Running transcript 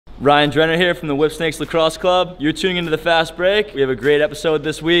Ryan Drenner here from the Whip Snakes Lacrosse Club. You're tuning into the Fast Break. We have a great episode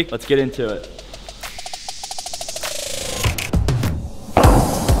this week. Let's get into it.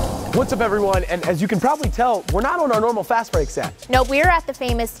 What's up, everyone? And as you can probably tell, we're not on our normal Fast Break set. Nope, we're at the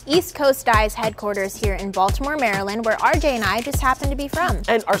famous East Coast Dives headquarters here in Baltimore, Maryland, where RJ and I just happen to be from.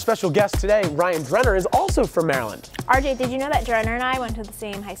 And our special guest today, Ryan Drenner, is also from Maryland. RJ, did you know that Drenner and I went to the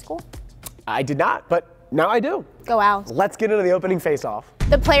same high school? I did not, but now I do. Go Owls. Let's get into the opening face-off.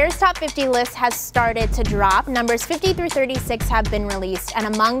 The Players' Top 50 list has started to drop. Numbers 50 through 36 have been released,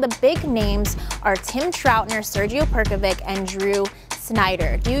 and among the big names are Tim Troutner, Sergio Perkovic, and Drew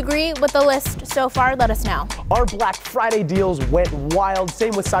Snyder. Do you agree with the list so far? Let us know. Our Black Friday deals went wild.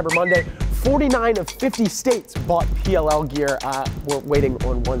 Same with Cyber Monday. 49 of 50 states bought PLL gear. We're waiting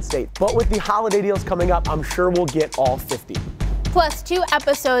on one state. But with the holiday deals coming up, I'm sure we'll get all 50. Plus, 2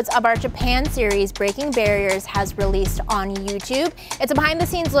 episodes of our Japan series, Breaking Barriers, has released on YouTube. It's a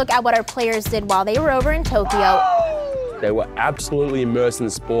behind-the-scenes look at what our players did while they were over in Tokyo. They were absolutely immersed in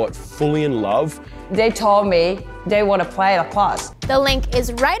the sport, fully in love. They told me they want to play lacrosse. The link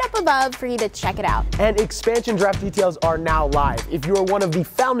is right up above for you to check it out. And expansion draft details are now live. If you're one of the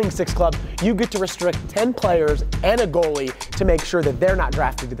founding 6 clubs, you get to restrict 10 players and a goalie to make sure that they're not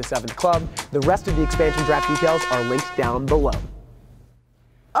drafted to the 7th club. The rest of the expansion draft details are linked down below.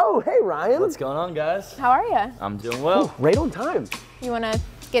 Oh, hey, Ryan. What's going on, guys? How are you? I'm doing well. Oh, right on time. You want to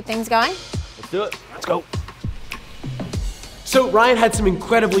get things going? Let's do it. Let's go. So Ryan had some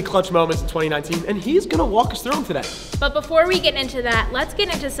incredibly clutch moments in 2019, and he's going to walk us through them today. But before we get into that, let's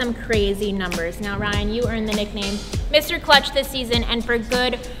get into some crazy numbers. Now, Ryan, you earned the nickname Mr. Clutch this season, and for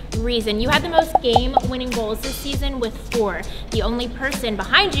good reason. You had the most game-winning goals this season with 4. The only person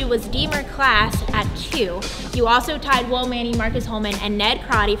behind you was Deemer Class at 2. You also tied Will Manny, Marcus Holman, and Ned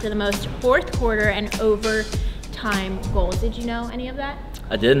Crotty for the most fourth quarter and overtime goals. Did you know any of that?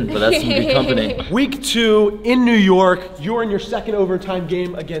 I didn't, but that's some good company. Week 2 in New York. You're in your second overtime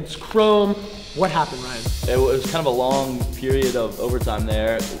game against Chrome. What happened, Ryan? It was kind of a long period of overtime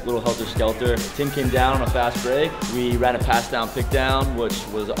there, a little helter-skelter. Tim came down on a fast break. We ran a pass-down, pick-down, which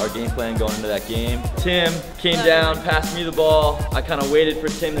was our game plan going into that game. Tim came down, passed me the ball. I kind of waited for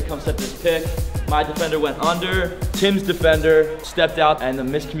Tim to come set this pick. My defender went under. Tim's defender stepped out, and the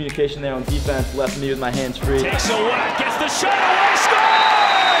miscommunication there on defense left me with my hands free. Takes a whack, gets the shot away, scores!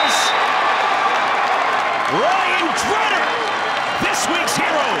 Ryan Drenner, this week's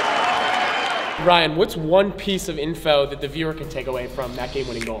hero. Ryan, what's one piece of info that the viewer can take away from that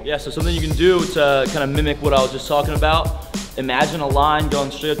game-winning goal? Yeah, so something you can do to kind of mimic what I was just talking about. Imagine a line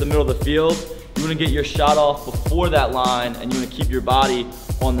going straight up the middle of the field. You want to get your shot off before that line, and you want to keep your body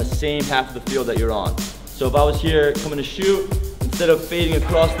on the same half of the field that you're on. So if I was here coming to shoot, instead of fading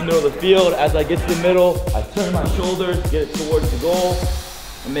across the middle of the field, as I get to the middle, I turn my shoulders, get it towards the goal,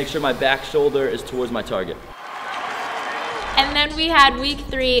 and make sure my back shoulder is towards my target. And then we had week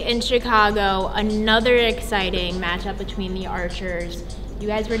 3 in Chicago, another exciting matchup between the Archers. You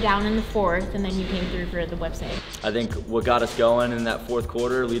guys were down in the 4th, and then you came through for the whip save. I think what got us going in that 4th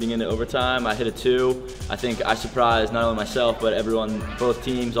quarter, leading into overtime, I hit a 2. I think I surprised not only myself, but everyone, both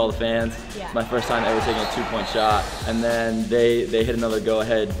teams, all the fans. Yeah. My first time ever taking a 2-point shot. And then they hit another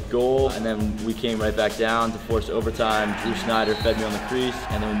go-ahead goal, and then we came right back down to force overtime. Drew Snyder fed me on the crease,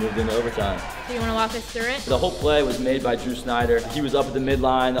 and then we moved into overtime. Do you want to walk us through it? The whole play was made by Drew Snyder. He was up at the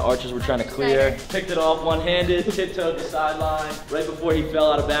midline, the Archers were trying to clear. Picked it off one-handed, tiptoed the sideline. Right before he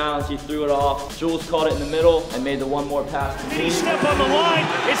fell out of bounds, he threw it off. Jules caught it in the middle and made the one more pass to me. Did he step on the line?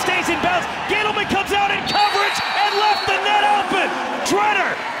 It stays in bounds. Gantleman comes out in coverage and left the net open.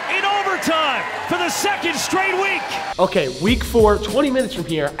 Drenner in overtime for the 2nd straight week. Okay, week 4, 20 minutes from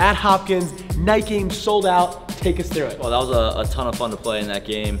here at Hopkins. Night game sold out. Take us through it. Well, that was a ton of fun to play in that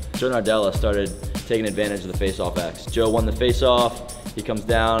game. Joe Nardella started taking advantage of the face-off X. Joe won the face-off. He comes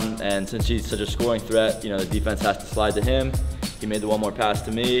down, and since he's such a scoring threat, you know, the defense has to slide to him. He made the one more pass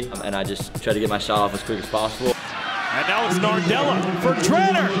to me, and I just tried to get my shot off as quick as possible. And now it's Nardella for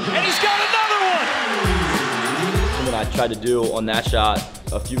Drenner, and he's got another one! Something I tried to do on that shot,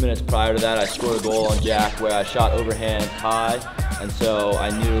 a few minutes prior to that, I scored a goal on Jack where I shot overhand high, and so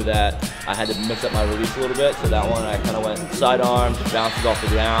I knew that I had to mix up my release a little bit, so that one I kind of went sidearm, bounces off the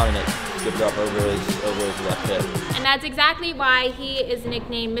ground, and it skipped up over his left hip. And that's exactly why he is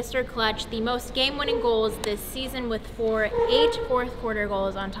nicknamed Mr. Clutch, the most game-winning goals this season with 8 fourth quarter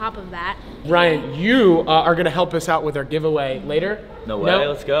goals on top of that. Ryan, you are going to help us out with our giveaway later. No way,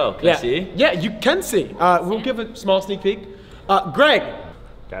 let's go. Can I see? Yeah, you can see. We'll give a small sneak peek. Greg,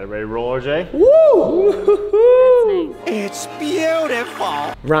 Got it ready to roll, RJ? Woo! That's nice. It's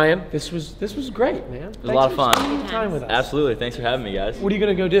beautiful. Ryan, this was great, man. It was a lot of fun. Time with us. Absolutely. Thanks for having me, guys. What are you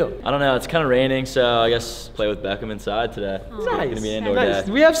gonna go do? I don't know. It's kind of raining, so I guess play with Beckham inside today. It's gonna be an indoor Nice.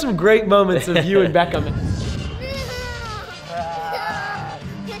 day. We have some great moments of you and Beckham.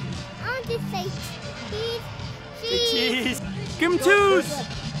 I'll just say cheese. Give him twos.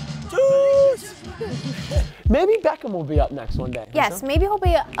 Maybe Beckham will be up next one day. Yes, maybe he'll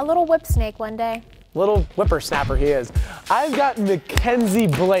be a little whip snake one day. Little whippersnapper he is. I've got Mackenzie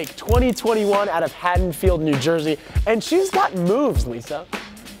Blake, 2021, out of Haddonfield, New Jersey, and she's got moves, Lisa.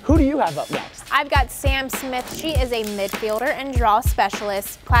 Who do you have up next? I've got Sam Smith. She is a midfielder and draw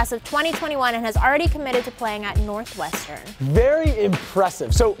specialist, class of 2021, and has already committed to playing at Northwestern. Very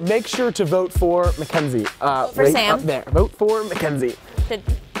impressive. So make sure to vote for Mackenzie. For right Sam. up there. Vote for Mackenzie. Should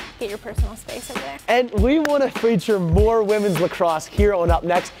get your personal space over there. And we want to feature more women's lacrosse here on Up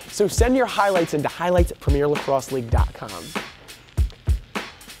Next, so send your highlights into highlights@premierlacrosseleague.com.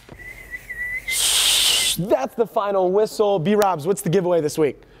 That's the final whistle. B-Robs, what's the giveaway this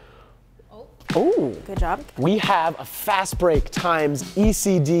week? Oh. Good job. We have a Fast Break times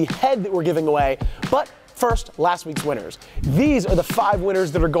ECD head that we're giving away, but first, last week's winners. These are the 5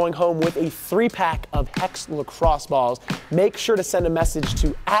 winners that are going home with a 3-pack of Hex lacrosse balls. Make sure to send a message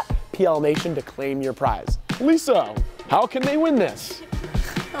to @PLNation to claim your prize. Lisa, how can they win this?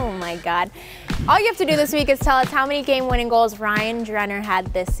 Oh my God. All you have to do this week is tell us how many game-winning goals Ryan Drenner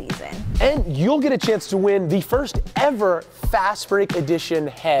had this season. And you'll get a chance to win the first ever Fast Break edition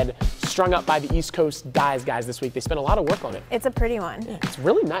head strung up by the East Coast Dyes guys this week. They spent a lot of work on it. It's a pretty one. Yeah, it's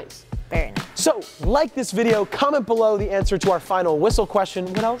really nice. Very nice. So, like this video, comment below the answer to our final whistle question.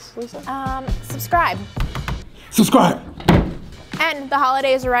 What else, Lisa? Subscribe. Subscribe. And the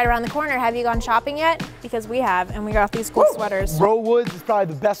holidays are right around the corner. Have you gone shopping yet? Because we have, and we got these cool sweaters. Rowood's is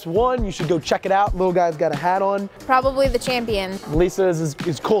probably the best one. You should go check it out. Little guy's got a hat on. Probably the champion. Lisa's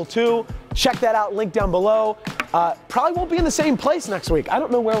is cool too. Check that out, link down below. Probably won't be in the same place next week. I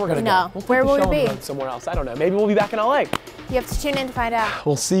don't know where we're gonna No. go. We'll Where will we be? Somewhere else. I don't know. Maybe we'll be back in LA. You have to tune in to find out.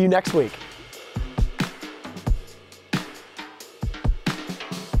 We'll see you next week.